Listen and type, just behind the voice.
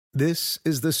This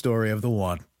is the story of the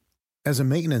one. As a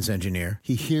maintenance engineer,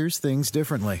 he hears things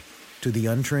differently. To the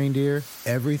untrained ear,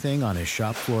 everything on his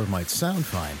shop floor might sound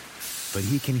fine, but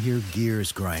he can hear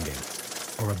gears grinding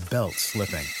or a belt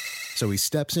slipping. So he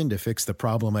steps in to fix the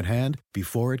problem at hand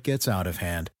before it gets out of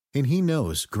hand. And he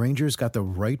knows Grainger's got the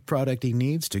right product he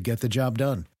needs to get the job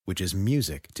done, which is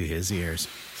music to his ears.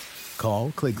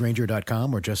 Call, click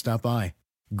Grainger.com, or just stop by.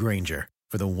 Grainger,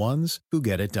 for the ones who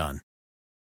get it done.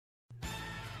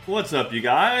 What's up, you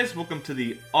guys? Welcome to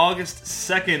the August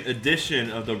 2nd edition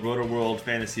of the Roto-World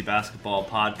Fantasy Basketball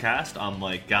Podcast. I'm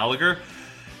Mike Gallagher.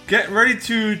 Getting ready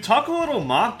to talk a little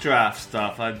mock draft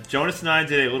stuff. Jonas and I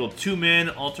did a little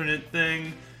two-man alternate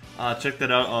thing. Check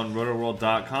that out on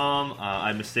rotoworld.com.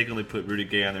 I mistakenly put Rudy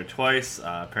Gay on there twice.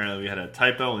 Apparently we had a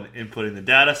typo in inputting the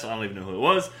data, so I don't even know who it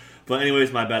was. But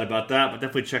anyways, my bad about that. But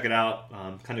definitely check it out.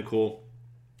 Kind of cool.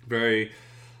 Very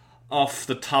off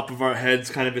the top of our heads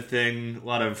kind of a thing. A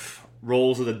lot of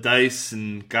rolls of the dice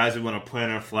and guys we want to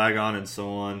plant our flag on and so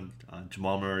on.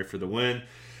 Jamal Murray for the win.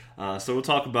 So we'll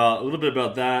talk about a little bit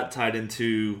about that tied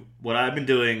into what I've been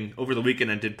doing over the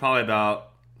weekend. I did probably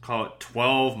about, call it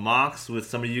 12 mocks with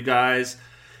some of you guys.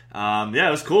 Yeah,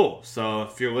 it was cool. So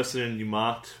if you're listening, you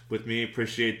mocked with me.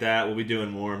 Appreciate that. We'll be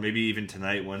doing more. Maybe even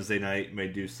tonight, Wednesday night, may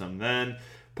do some then.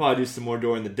 Probably do some more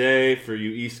during the day. For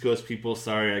you East Coast people,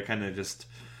 sorry, I kind of just...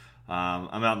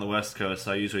 I'm out on the West Coast,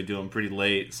 so I usually do them pretty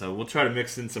late. So we'll try to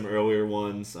mix in some earlier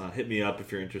ones. Hit me up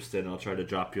if you're interested, and I'll try to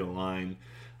drop you a line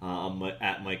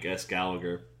at Mike S.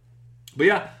 Gallagher. But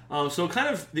yeah, so kind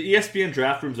of the ESPN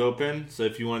draft room's open. So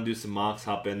if you want to do some mocks,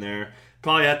 hop in there.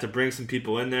 Probably have to bring some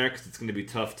people in there because it's going to be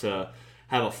tough to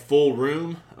have a full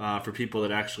room for people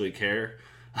that actually care.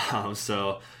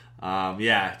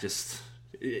 Yeah, just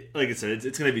like I said,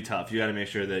 it's going to be tough. You got to make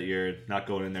sure that you're not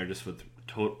going in there just with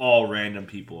all random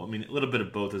people. I mean, a little bit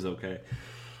of both is okay.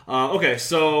 Okay,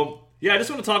 so yeah, I just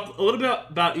want to talk a little bit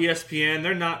about ESPN.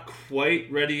 They're not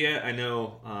quite ready yet. I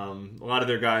know a lot of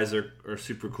their guys are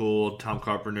super cool. Tom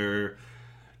Carpenter,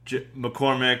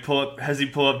 McCormick,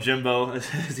 pull up Jimbo,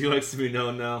 as he likes to be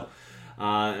known now,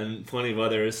 and plenty of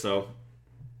others. So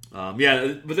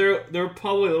yeah, but they're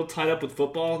probably a little tied up with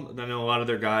football. I know a lot of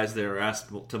their guys, they're asked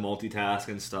to multitask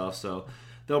and stuff, so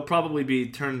they'll probably be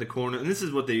turning the corner, and this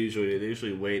is what they usually do. They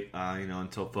usually wait,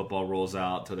 until football rolls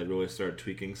out, until they really start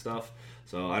tweaking stuff.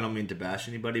 So I don't mean to bash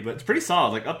anybody, but it's pretty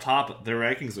solid. Like up top, their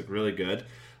rankings look really good,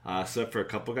 except for a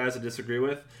couple guys I disagree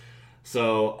with.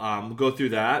 So we'll go through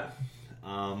that.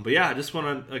 But yeah, I just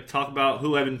want to talk about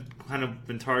who I've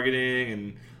been targeting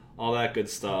and all that good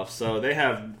stuff. So they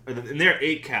have, and they're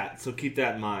 8 cats, so keep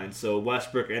that in mind. So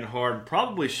Westbrook and Harden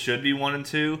probably should be 1 and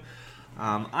 2.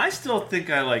 I still think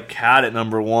I like Cat at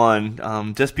number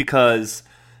 1, just because,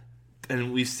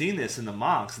 and we've seen this in the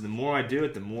mocks, and the more I do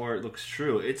it, the more it looks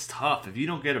true. It's tough. If you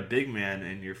don't get a big man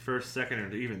in your first, second,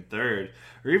 or even third,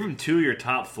 or even 2 of your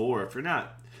top 4, if you're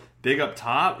not big up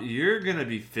top, you're going to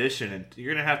be fishing, and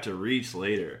you're going to have to reach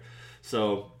later.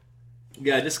 So,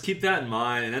 yeah, just keep that in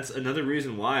mind, and that's another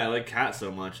reason why I like Cat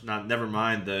so much. Never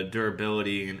mind the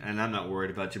durability, and I'm not worried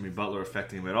about Jimmy Butler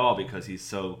affecting him at all because he's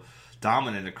so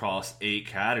dominant across 8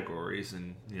 categories,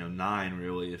 and 9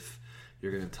 really if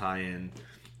you're going to tie in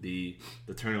the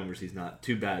turnovers. He's not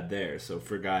too bad there. So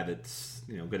for a guy that's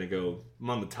going to go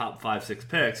among the top 5-6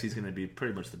 picks, he's going to be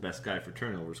pretty much the best guy for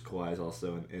turnovers. Kawhi's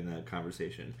also in that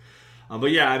conversation.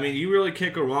 But yeah, I mean, you really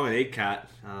can't go wrong with 8 cat.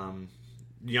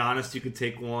 Giannis, you could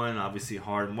take 1. Obviously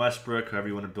Harden, Westbrook, however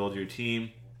you want to build your team.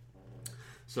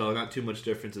 So not too much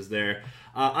differences there.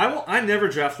 I never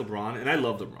draft LeBron, and I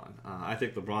love LeBron. I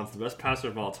think LeBron's the best passer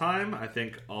of all time. I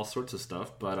think all sorts of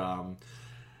stuff. But, I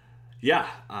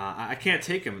can't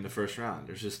take him in the first round.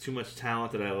 There's just too much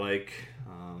talent that I like.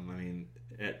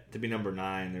 To be number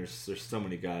 9, there's so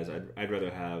many guys. I'd rather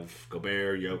have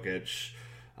Gobert, Jokic,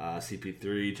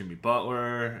 CP3, Jimmy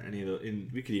Butler,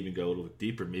 and we could even go a little bit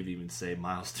deeper, maybe even say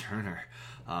Miles Turner,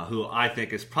 who I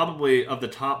think is probably of the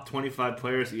top 25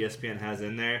 players ESPN has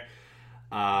in there,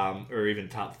 or even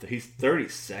top. He's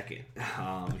 32nd.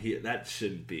 That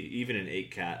shouldn't be even an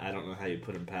 8 cat. I don't know how you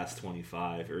put him past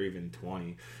 25 or even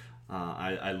 20.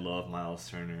 I love Miles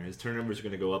Turner. His turnovers are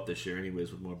going to go up this year,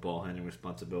 anyways, with more ball handling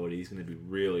responsibility. He's going to be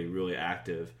really, really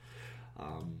active.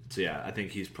 I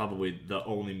think he's probably the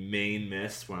only main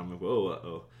miss where I'm like,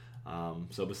 whoa.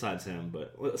 So besides him,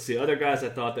 but let's see, other guys I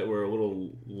thought that were a little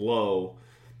low.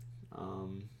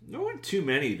 There weren't too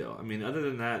many though. I mean, other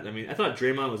than that, I thought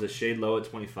Draymond was a shade low at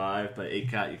 25, but 8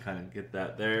 cat you kind of get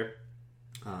that there.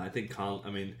 I think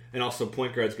and also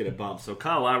point guards get a bump. So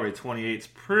Kyle Lowry 28 is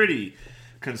pretty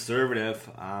conservative.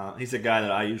 He's a guy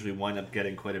that I usually wind up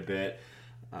getting quite a bit.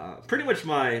 Pretty much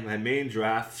my main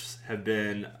drafts have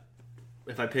been,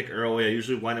 if I pick early, I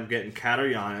usually wind up getting Cat or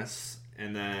Giannis,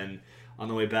 and then on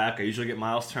the way back, I usually get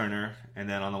Miles Turner, and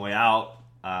then on the way out,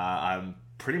 I'm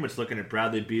pretty much looking at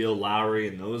Bradley Beal, Lowry,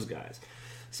 and those guys.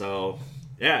 So,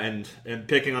 yeah, and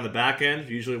picking on the back end,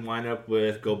 usually wind up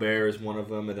with Gobert as one of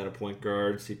them, and then a point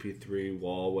guard, CP3,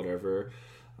 Wall, whatever.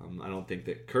 I don't think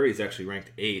that Curry's actually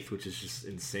ranked 8th, which is just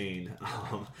insane.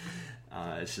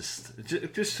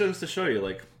 It just shows to show you,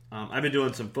 like, I've been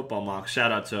doing some football mocks.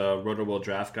 Shout out to Roto-World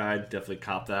Draft Guide. Definitely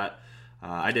cop that.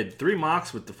 I did 3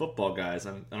 mocks with the football guys.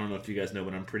 I don't know if you guys know,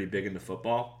 but I'm pretty big into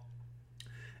football.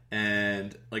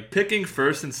 And, like, picking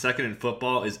first and second in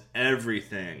football is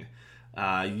everything.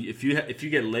 If you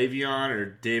get Le'Veon or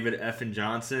David Effin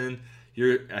Johnson,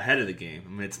 you're ahead of the game. I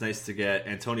mean, it's nice to get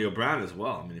Antonio Brown as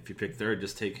well. I mean, if you pick third,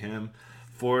 just take him.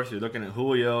 Fourth, you're looking at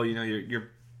Julio. You know,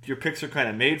 your picks are kind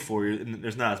of made for you, and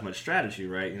there's not as much strategy,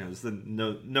 right? You know, there's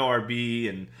no RB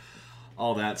and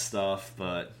all that stuff.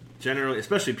 But generally,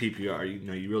 especially PPR,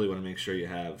 you really want to make sure you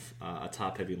have a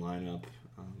top-heavy lineup,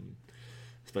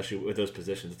 especially with those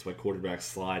positions. That's why quarterbacks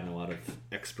slide in a lot of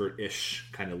expert-ish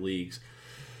kind of leagues.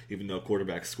 Even though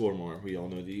quarterbacks score more. We all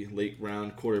know the late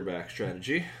round quarterback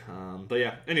strategy. But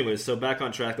yeah, anyways, so back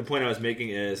on track. The point I was making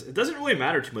is it doesn't really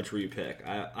matter too much where you pick.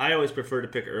 I always prefer to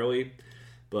pick early,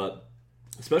 but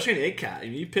especially in 8-cat,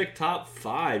 if you pick top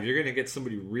 5, you're going to get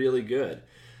somebody really good.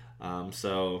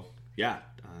 So yeah,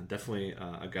 definitely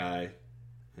a guy.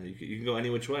 You can go any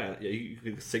which way. You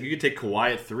could take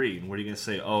Kawhi at 3, and what are you going to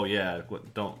say? Oh yeah,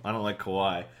 I don't like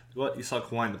Kawhi. What, you saw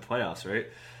Kawhi in the playoffs, right?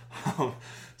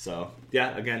 So,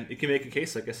 yeah, again, you can make a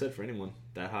case, like I said, for anyone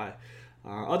that high.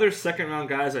 Other second-round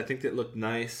guys I think that looked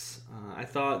nice. I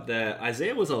thought that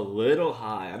Isaiah was a little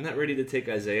high. I'm not ready to take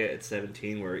Isaiah at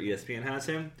 17 where ESPN has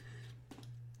him.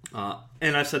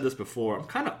 And I've said this before. I'm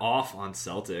kind of off on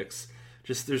Celtics.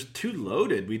 Just, there's too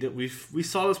loaded. We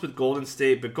saw this with Golden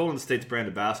State, but Golden State's brand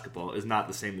of basketball is not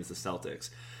the same as the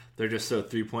Celtics. They're just so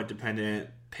three-point dependent.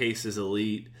 Pace is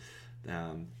elite.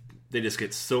 They just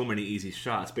get so many easy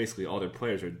shots. Basically, all their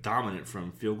players are dominant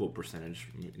from field goal percentage.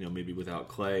 You know, maybe without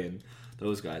Clay and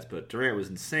those guys, but Durant was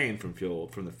insane from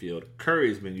the field.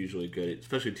 Curry's been usually good,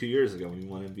 especially 2 years ago when he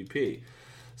won MVP.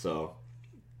 So,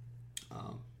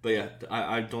 but yeah,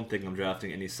 I don't think I'm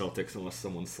drafting any Celtics unless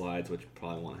someone slides, which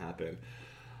probably won't happen.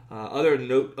 Other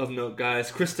note,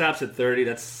 guys. Kristaps at 30.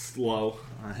 That's slow.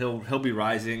 He'll be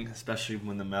rising, especially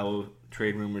when the Melo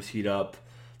trade rumors heat up.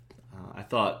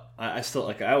 I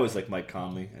always like Mike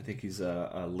Conley. I think he's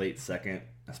a late second,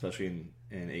 especially in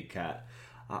 8-cat.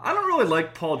 I don't really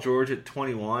like Paul George at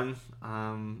 21.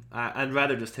 I'd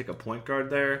rather just take a point guard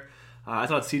there. I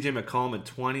thought CJ McCollum at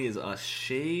 20 is a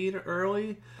shade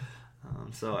early.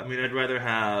 So, I mean, I'd rather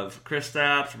have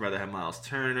Kristaps, I'd rather have Miles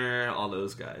Turner, all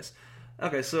those guys.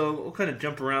 Okay, so we'll kind of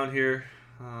jump around here.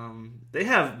 They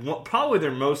have probably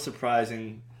their most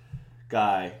surprising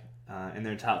guy in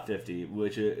their top 50,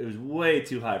 which it was way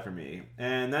too high for me,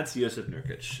 and that's Jusuf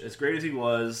Nurkic. As great as he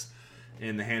was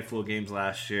in the handful of games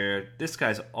last year, this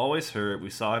guy's always hurt. We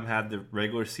saw him have the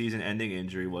regular season-ending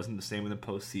injury. Wasn't the same in the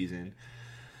postseason.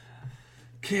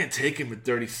 Can't take him at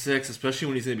 36, especially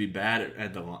when he's going to be bad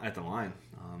at the line.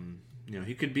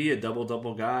 He could be a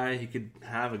double-double guy. He could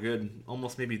have a good,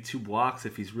 almost maybe 2 blocks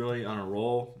if he's really on a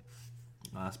roll.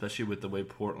 Especially with the way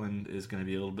Portland is going to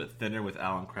be a little bit thinner with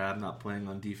Allen Crabbe not playing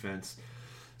on defense.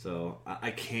 So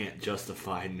I can't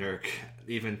justify Nurk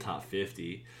even top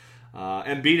 50.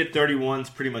 Embiid at 31 is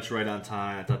pretty much right on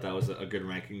time. I thought that was a good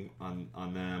ranking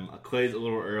on them. Clay's a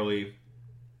little early.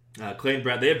 Clay and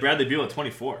Brad, they have Bradley Beal at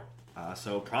 24.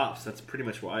 So props. That's pretty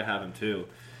much where I have him too.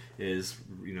 Is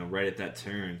right at that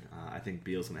turn. I think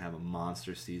Beal's going to have a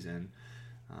monster season,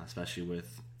 especially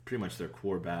with pretty much their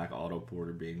core back, Otto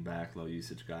Porter being back, low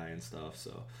usage guy and stuff.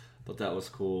 So thought that was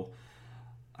cool.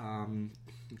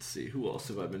 Let's see, who else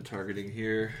have I been targeting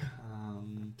here?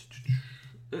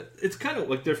 It's kind of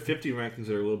like their 50 rankings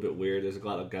are a little bit weird. There's a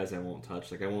lot of guys I won't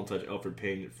touch. Like I won't touch Elfrid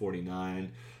Payton at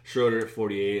 49, Schroeder at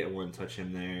 48. I wouldn't touch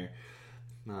him there.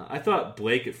 I thought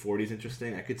Blake at 40 is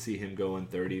interesting. I could see him going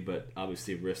 30, but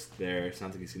obviously risk there.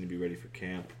 Sounds like he's going to be ready for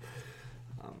camp.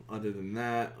 Other than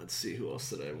that, let's see, who else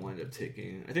did I wind up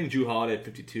taking? I think Jrue Holiday at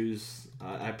 52s.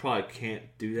 I probably can't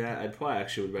do that. I'd probably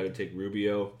actually would rather take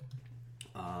Rubio.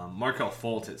 Markelle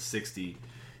Fultz at 60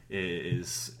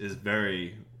 is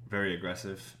very, very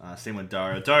aggressive. Same with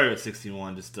Dario. Dario at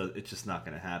 61 it's just not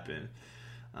going to happen.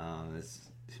 It's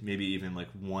maybe even like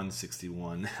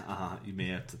 161. You may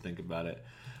have to think about it,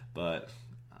 but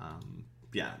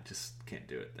just can't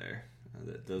do it there.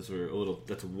 Those were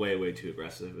that's way too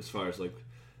aggressive as far as like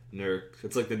Nurk.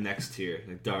 It's like the next tier.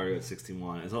 Like Dario at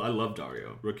 61. I love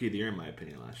Dario. Rookie of the year in my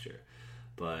opinion last year.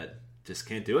 But just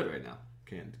can't do it right now.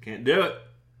 Can't do it.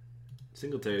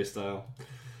 Singletary style.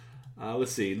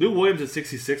 Let's see. Lou Williams at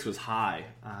 66 was high.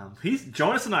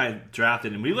 Jonas and I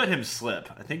drafted and we let him slip.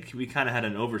 I think we kind of had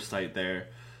an oversight there.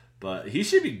 But he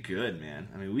should be good, man.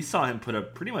 I mean, we saw him put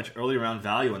up pretty much early round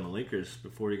value on the Lakers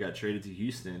before he got traded to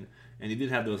Houston. And he did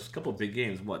have those couple big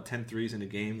games. 10 threes in a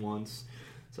game once.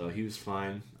 So he was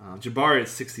fine. Jabari at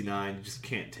 69. You just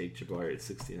can't take Jabari at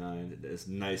 69. As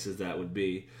nice as that would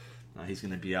be. He's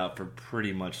going to be out for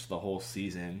pretty much the whole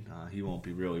season. He won't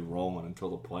be really rolling until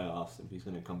the playoffs if he's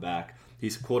going to come back.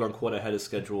 He's quote-unquote ahead of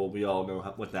schedule. We all know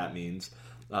what that means.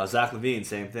 Zach LaVine,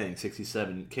 same thing,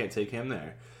 67. Can't take him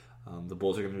there. The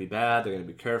Bulls are going to be bad. They're going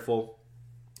to be careful.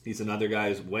 He's another guy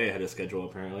who's way ahead of schedule,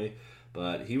 apparently.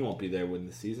 But he won't be there when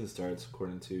the season starts,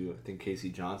 according to, I think, Casey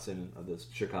Johnson of the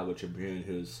Chicago Tribune,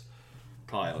 who's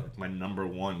probably like my number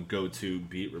one go-to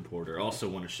beat reporter. Also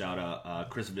want to shout out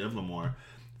Chris Vivlamore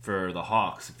for the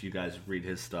Hawks. If you guys read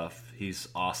his stuff, he's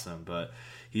awesome. But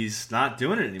he's not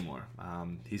doing it anymore.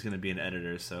 He's going to be an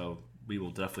editor, so we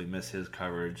will definitely miss his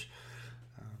coverage.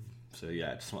 So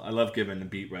yeah, I love giving the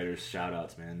beat writers shout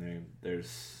outs, man.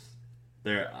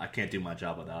 I can't do my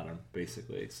job without them,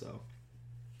 basically. So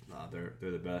they're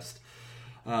the best.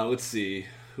 Let's see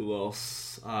who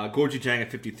else. Gorgie Jang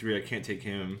at 53. I can't take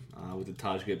him with the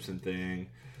Taj Gibson thing.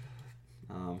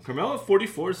 Carmelo at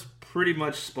 44 is pretty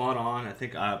much spot on. I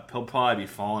think he'll probably be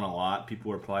falling a lot.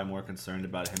 People are probably more concerned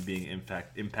about him being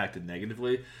impacted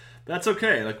negatively. That's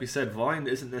okay. Like we said, volume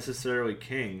isn't necessarily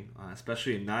king,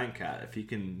 especially in 9-cat. If he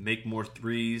can make more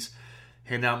threes,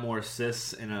 hand out more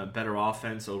assists, and a better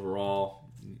offense overall,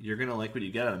 you're going to like what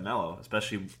you get out of Melo.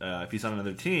 Especially if he's on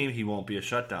another team, he won't be a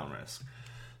shutdown risk.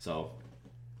 So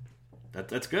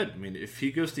that's good. I mean, if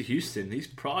he goes to Houston, he's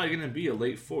probably going to be a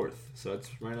late fourth. So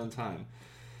that's right on time.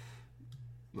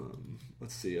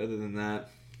 Let's see. Other than that,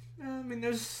 I mean,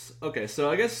 okay. So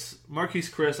I guess Marquise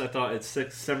Chris, I thought at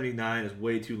 679 is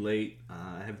way too late.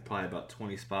 I have probably about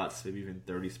 20 spots, maybe even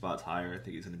 30 spots higher. I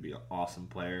think he's going to be an awesome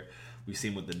player. We've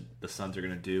seen what the Suns are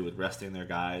going to do with resting their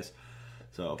guys.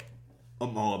 So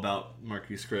I'm all about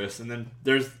Marquise Chris. And then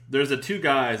there's the two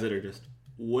guys that are just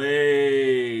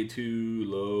way too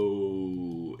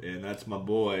low, and that's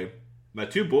my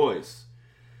two boys.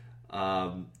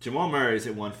 Jamal Murray's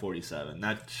at 147.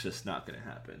 That's just not going to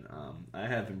happen. I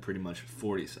have him pretty much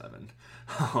 47.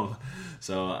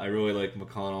 So I really like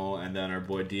McConnell, and then our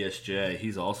boy DSJ.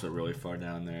 He's also really far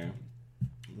down there.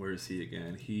 Where is he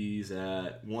again? He's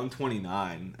at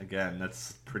 129. Again,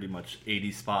 that's pretty much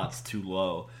 80 spots too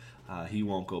low. He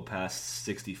won't go past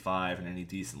 65 in any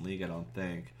decent league, I don't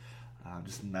think.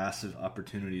 Just massive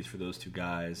opportunities for those two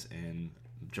guys, and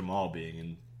Jamal being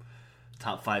in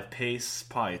top 5 pace,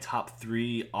 probably top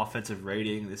 3 offensive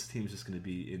rating. This team's just going to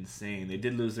be insane. They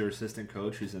did lose their assistant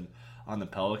coach who's on the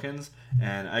Pelicans,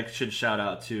 and I should shout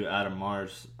out to Adam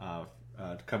Mars,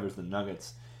 covers the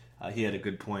Nuggets. He had a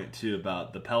good point too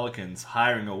about the Pelicans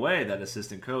hiring away that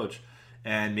assistant coach,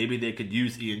 and maybe they could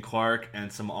use Ian Clark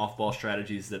and some off-ball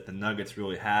strategies that the Nuggets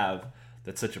really have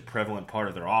that's such a prevalent part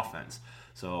of their offense.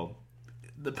 So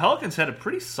the Pelicans had a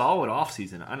pretty solid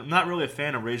offseason. I'm not really a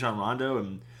fan of Rajon Rondo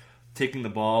and taking the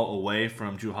ball away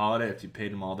from Jrue Holiday if you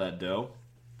paid him all that dough.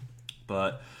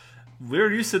 But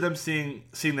we're used to them seeing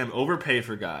them overpay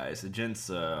for guys.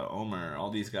 Ajinça, Omer,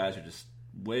 all these guys are just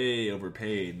way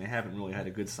overpaid, and they haven't really had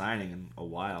a good signing in a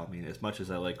while. I mean, as much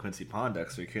as I like Quincy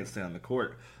Pondexter, so he can't stay on the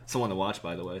court. Someone to watch,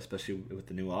 by the way, especially with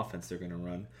the new offense they're going to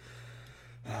run.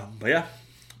 But yeah.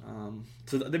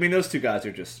 So I mean, those two guys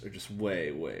are just way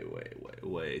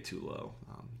too low.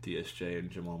 DSJ and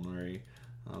Jamal Murray.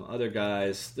 Other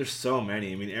guys, there's so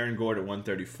many. I mean, Aaron Gordon at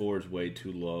 134 is way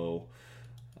too low.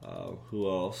 Who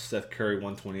else? Seth Curry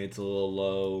 128 is a little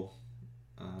low.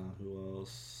 Who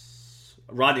else?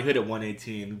 Rodney Hood at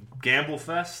 118. Gamble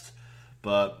fest,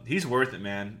 but he's worth it,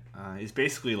 man. He's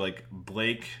basically like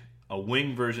Blake, a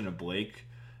wing version of Blake,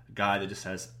 a guy that just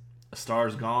has a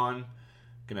star's gone.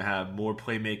 Going to have more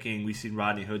playmaking. We've seen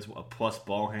Rodney Hood's a plus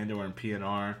ball handler in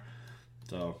PNR.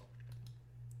 So,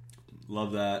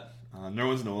 love that.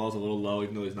 Nerlens Noel's a little low,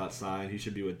 even though he's not signed. He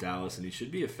should be with Dallas, and he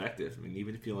should be effective. I mean,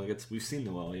 even if he only gets... We've seen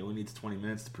Noel. He only needs 20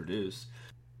 minutes to produce.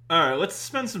 All right, let's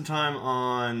spend some time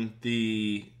on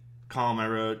the column I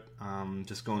wrote.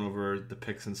 Just going over the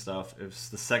picks and stuff. It's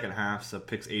the second half, so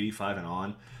picks 85 and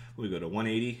on. We go to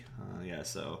 180. Yeah,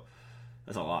 so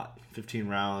that's a lot. 15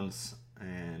 rounds,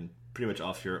 and pretty much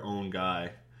off your own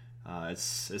guy.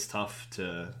 It's tough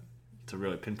to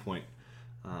really pinpoint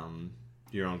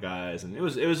your own guys, and it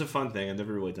was a fun thing. I've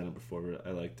never really done it before, but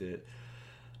I liked it.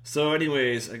 So,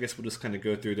 anyways, I guess we'll just kind of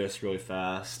go through this really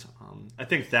fast. I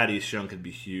think Thaddeus Young could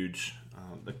be huge.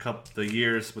 The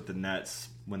years with the Nets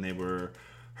when they were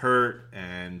hurt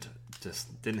and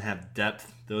just didn't have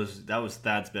depth, that was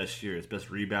Thad's best year. His best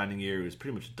rebounding year. He was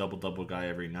pretty much a double-double guy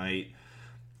every night.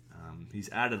 He's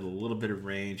added a little bit of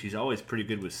range. He's always pretty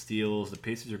good with steals. The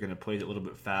Pacers are going to play it a little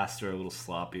bit faster, a little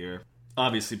sloppier.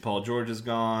 Obviously, Paul George is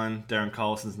gone. Darren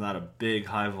Collison's not a big,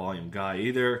 high-volume guy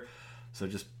either. So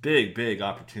just big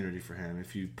opportunity for him.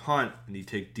 If you punt and you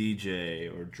take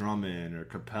DJ or Drummond or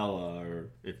Capella or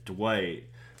if Dwight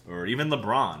or even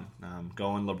LeBron,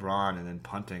 going LeBron and then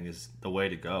punting is the way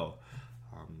to go.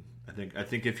 I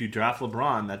think if you draft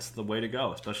LeBron, that's the way to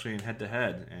go, especially in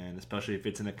head-to-head, and especially if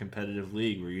it's in a competitive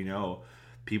league where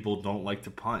people don't like to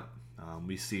punt.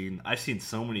 I've seen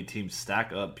so many teams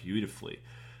stack up beautifully.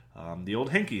 The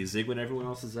old Hinkie, zig when everyone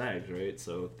else zags, right?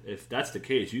 So if that's the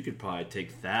case, you could probably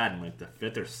take Thad in like the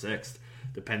 5th or 6th,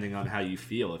 depending on how you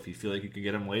feel. If you feel like you could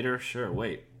get him later, sure,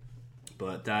 wait.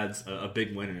 But Thad's a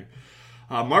big winner.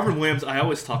 Marvin Williams, I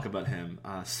always talk about him.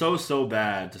 So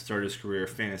bad to start his career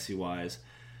fantasy-wise.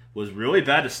 Was really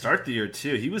bad to start the year,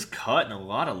 too. He was cut in a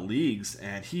lot of leagues,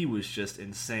 and he was just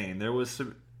insane.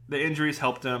 The injuries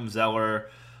helped him. Zeller,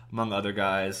 among other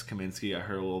guys. Kaminsky, I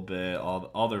heard a little bit.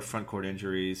 All their front court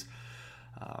injuries.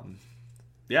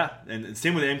 And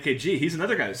same with MKG. He's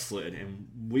another guy who slid.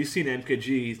 And we've seen MKG.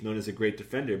 He's known as a great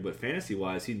defender, but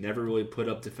fantasy-wise, he never really put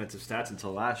up defensive stats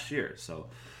until last year. So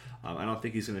I don't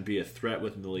think he's going to be a threat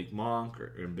with Malik Monk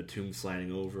or Batum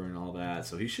sliding over and all that.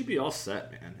 So he should be all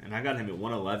set, man. And I got him at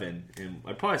 111, and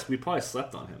we probably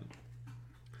slept on him.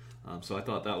 So I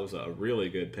thought that was a really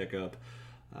good pickup.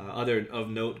 Other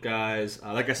of note guys,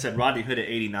 like I said, Rodney Hood at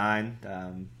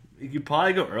 89. You could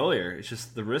probably go earlier. It's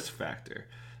just the risk factor.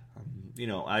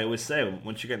 I always say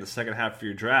once you get in the second half of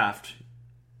your draft,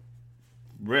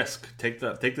 risk. Take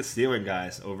the ceiling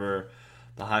guys over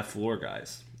the high floor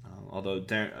guys. Although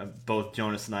both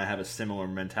Jonas and I have a similar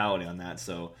mentality on that,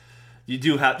 so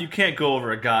you can't go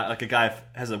over a guy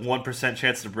has a 1%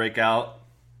 chance to break out,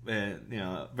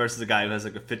 versus a guy who has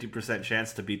like a 50%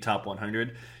 chance to be top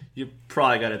 100. You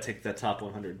probably got to take that top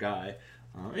 100 guy.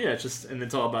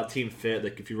 It's all about team fit.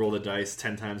 Like if you roll the dice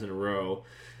 10 times in a row,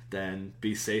 then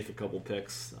be safe a couple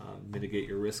picks, mitigate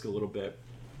your risk a little bit.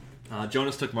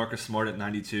 Jonas took Marcus Smart at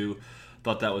 92.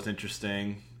 Thought that was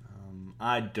interesting.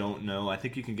 I don't know. I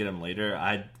think you can get him later.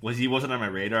 He wasn't on my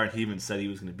radar, and he even said I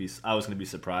was going to be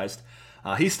surprised.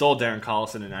 He stole Darren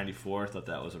Collison at 94. Thought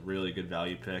that was a really good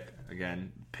value pick.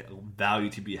 Again,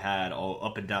 value to be had all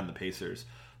up and down the Pacers.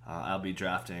 I'll be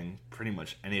drafting pretty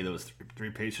much any of those three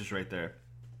Pacers right there.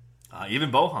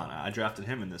 Even Bohan, I drafted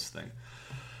him in this thing.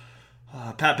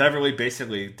 Pat Beverly,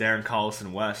 basically Darren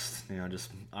Collison West. Just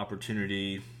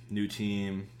opportunity, new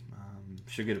team.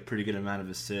 Should get a pretty good amount of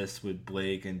assists with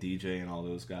Blake and DJ and all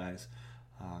those guys.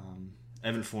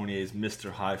 Evan Fournier is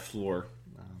Mr. High Floor.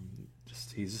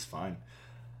 He's just fine.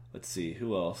 Let's see,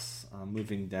 who else?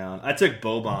 Moving down. I took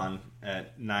Boban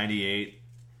at 98.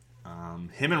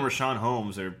 Him and Rashawn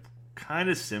Holmes are kind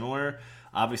of similar.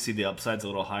 Obviously, the upside's a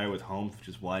little higher with Holmes, which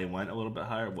is why he went a little bit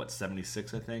higher.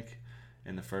 76, I think,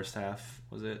 in the first half,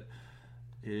 was it?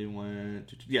 He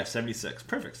went, 76.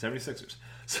 Perfect, 76ers.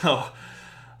 So...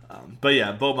 but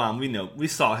yeah, Boban, we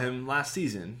saw him last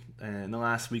season in the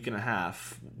last week and a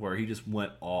half where he just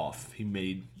went off. He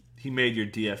made your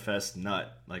DFS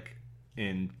nut like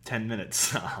in 10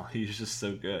 minutes. He's just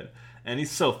so good, and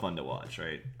he's so fun to watch,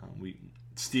 right?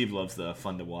 Steve loves the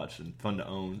fun to watch and fun to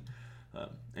own.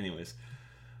 Anyways,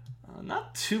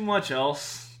 not too much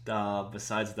else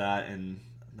besides that in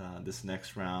this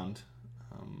next round.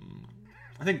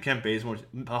 I think Kent Bazemore,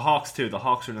 the Hawks too. The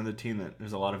Hawks are another team that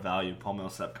there's a lot of value. Paul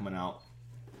Millsap coming out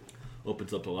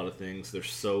opens up a lot of things. They're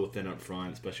so thin up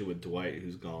front, especially with Dwight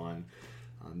who's gone.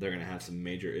 They're going to have some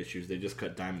major issues. They just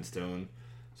cut Diamond Stone,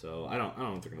 so I don't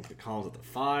know if they're going to play Collins at the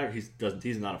 5.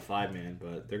 He's not a 5-man,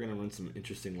 but they're going to run some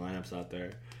interesting lineups out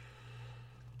there.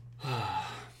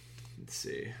 Let's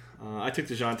see. I took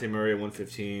DeJounte Murray at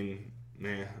 115.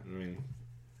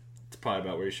 It's probably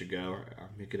about where you should go.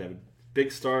 He could have a big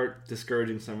start,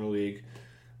 discouraging summer league.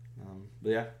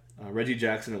 Reggie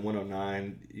Jackson at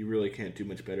 109. You really can't do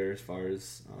much better as far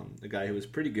as a guy who was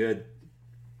pretty good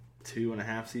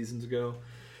 2.5 seasons ago.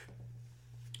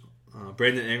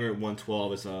 Brandon Ingram at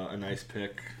 112 is a nice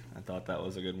pick. I thought that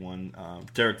was a good one.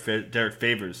 Derek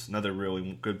Favors, another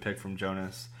really good pick from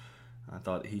Jonas. I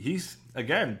thought he's,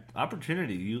 again,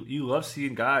 opportunity. You love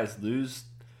seeing guys lose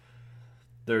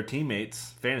their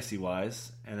teammates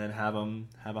fantasy-wise and then have them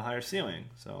have a higher ceiling.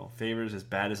 So Favors, as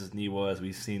bad as his knee was,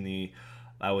 we've seen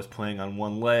I was playing on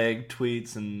one leg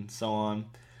tweets and so on.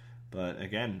 But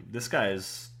again, this guy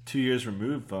is 2 years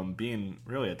removed from being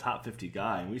really a top 50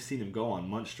 guy, and we've seen him go on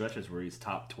month stretches where he's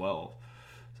top 12.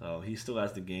 So he still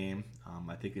has the game.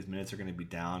 I think his minutes are going to be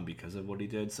down because of what he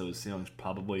did, so his ceiling's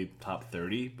probably top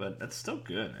 30, but that's still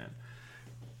good, man.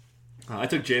 I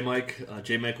took J-Mike.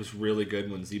 J-Mike was really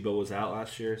good when Zebo was out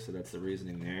last year, so that's the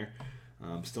reasoning there.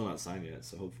 Still not signed yet,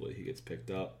 so hopefully he gets picked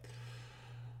up.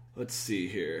 Let's see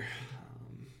here.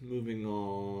 Moving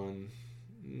on.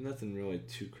 Nothing really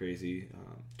too crazy.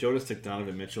 Jonas took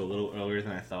Donovan Mitchell a little earlier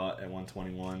than I thought at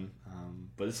 121.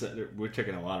 But we're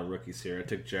taking a lot of rookies here. I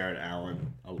took Jared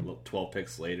Allen 12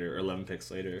 picks later, or 11 picks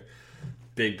later.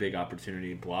 Big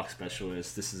opportunity. Block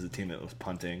specialist. This is a team that was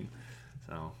punting.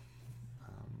 So,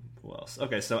 who else?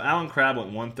 Okay, so Alan Crabb went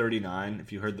 139.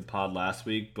 If you heard the pod last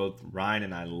week, both Ryan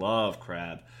and I love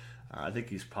Crabb. I think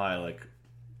he's probably like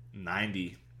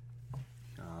 90.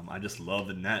 I just love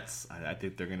the Nets. I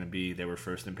think they were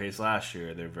first in pace last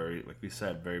year. They're very, like we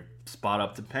said, very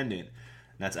spot-up dependent.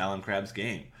 And that's Alan Crabb's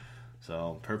game.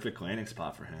 So, perfect landing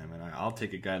spot for him. And I'll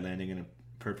take a guy landing in a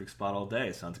perfect spot all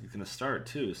day. Sounds like he's going to start,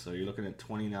 too. So, you're looking at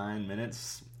 29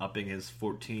 minutes, upping his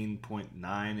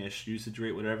 14.9-ish usage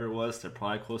rate, whatever it was. They're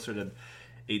probably closer to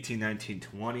 18, 19,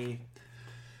 20.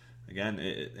 Again,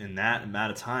 in that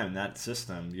amount of time, that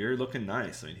system, you're looking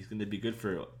nice. I mean, he's going to be good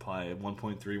for probably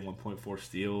 1.3, 1.4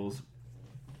 steals.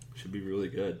 Should be really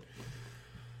good.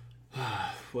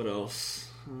 What else?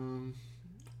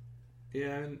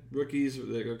 Rookies,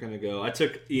 they're going to go. I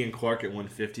took Ian Clark at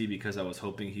 150 because I was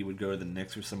hoping he would go to the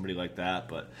Knicks or somebody like that.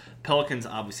 But Pelicans,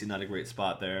 obviously not a great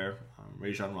spot there.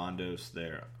 Rajon Rondo's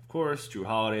there. Of course, Drew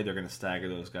Holiday, they're going to stagger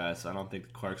those guys. So I don't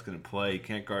think Clark's going to play. He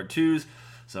can't guard twos.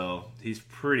 So he's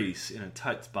pretty in a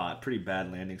tight spot, pretty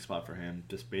bad landing spot for him,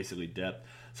 just basically depth.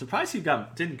 Surprised he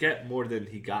didn't get more than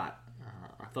he got.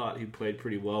 I thought he played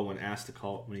pretty well when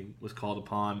he was called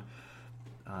upon.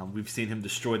 We've seen him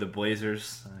destroy the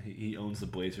Blazers. He owns the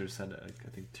Blazers. Had I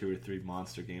think 2 or 3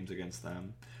 monster games against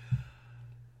them.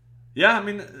 Yeah, I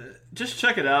mean, just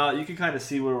check it out. You can kind of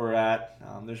see where we're at.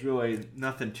 There's really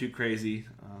nothing too crazy.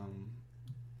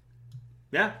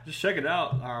 Yeah, just check it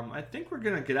out. I think we're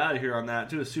going to get out of here on that.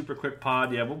 Do a super quick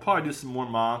pod. Yeah, we'll probably do some more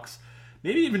mocks.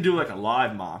 Maybe even do like a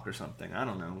live mock or something. I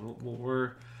don't know.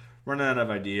 We're running out of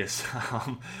ideas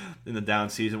in the down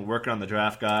season. We're working on the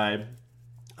draft guide.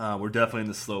 We're definitely in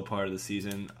the slow part of the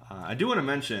season. I do want to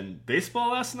mention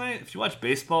baseball last night. If you watch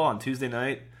baseball on Tuesday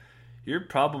night, you're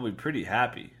probably pretty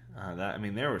happy.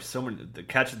 There were so many. The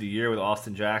catch of the year with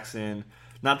Austin Jackson.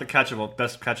 Not the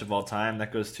best catch of all time.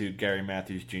 That goes to Gary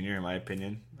Matthews Jr., in my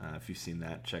opinion. If you've seen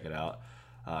that, check it out.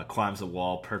 Climbs the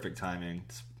wall, perfect timing.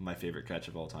 It's my favorite catch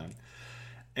of all time.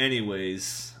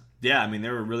 Anyways, yeah,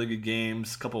 there were really good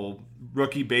games. A couple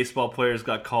rookie baseball players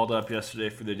got called up yesterday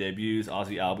for their debuts.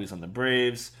 Ozzie Albies on the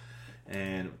Braves.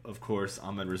 And, of course,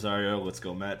 Ahmed Rosario. Let's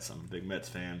go Mets. I'm a big Mets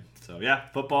fan. So, yeah,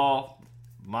 football,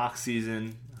 mock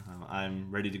season.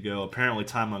 I'm ready to go. Apparently,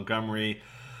 Ty Montgomery,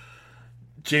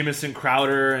 Jamison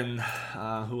Crowder, and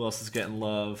who else is getting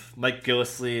love? Mike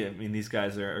Gillislee. These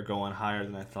guys are going higher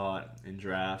than I thought in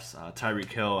drafts.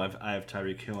 Tyreek Hill. I have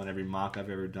Tyreek Hill in every mock I've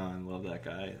ever done. Love that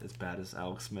guy, as bad as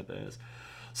Alex Smith is.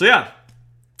 So, yeah,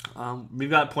 we've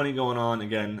got plenty going on.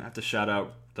 Again, I have to shout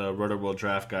out the Roto-World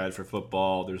Draft Guide for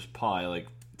football. There's probably like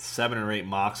 7 or 8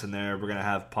 mocks in there. We're going to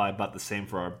have probably about the same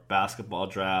for our basketball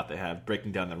draft. They have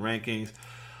breaking down the rankings.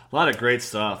 A lot of great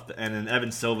stuff. And then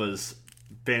Evan Silva's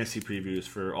fantasy previews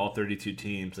for all 32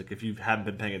 teams. Like, if you haven't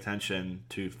been paying attention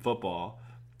to football,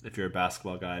 if you're a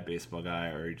basketball guy, baseball guy,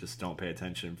 or you just don't pay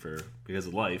attention because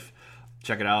of life,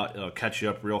 check it out. It'll catch you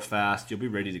up real fast. You'll be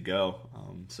ready to go.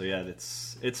 So yeah,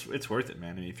 it's worth it,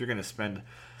 man. If you're gonna spend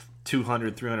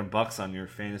 $200-$300 on your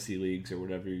fantasy leagues or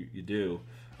whatever you do,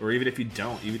 or even if you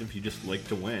don't, even if you just like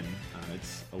to win,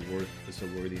 it's a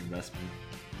worthy investment.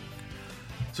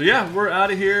 So yeah, we're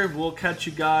out of here. We'll catch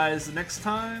you guys next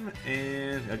time,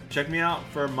 and check me out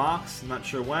for mocks. I'm not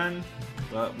sure when,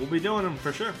 but we'll be doing them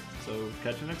for sure. So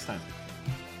catch you next time.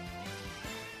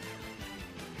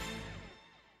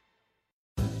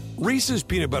 Reese's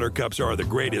Peanut Butter Cups are the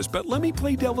greatest, but let me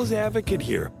play devil's advocate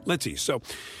here. Let's see. So,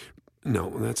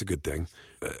 no, that's a good thing.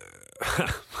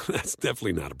 That's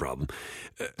definitely not a problem.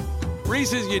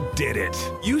 Reese's, you did it.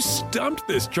 You stumped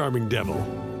this charming devil.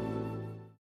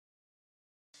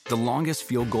 The longest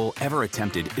field goal ever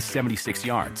attempted is 76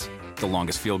 yards. The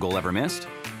longest field goal ever missed?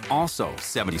 Also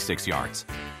 76 yards.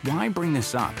 Why bring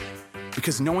this up?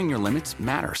 Because knowing your limits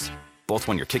matters, both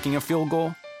when you're kicking a field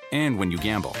goal and when you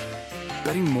gamble.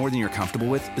 Betting more than you're comfortable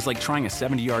with is like trying a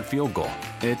 70-yard field goal.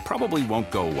 It probably won't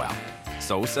go well.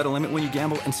 So set a limit when you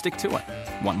gamble and stick to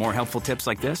it. Want more helpful tips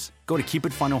like this? Go to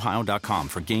keepitfunohio.com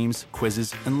for games,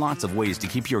 quizzes, and lots of ways to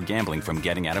keep your gambling from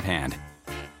getting out of hand.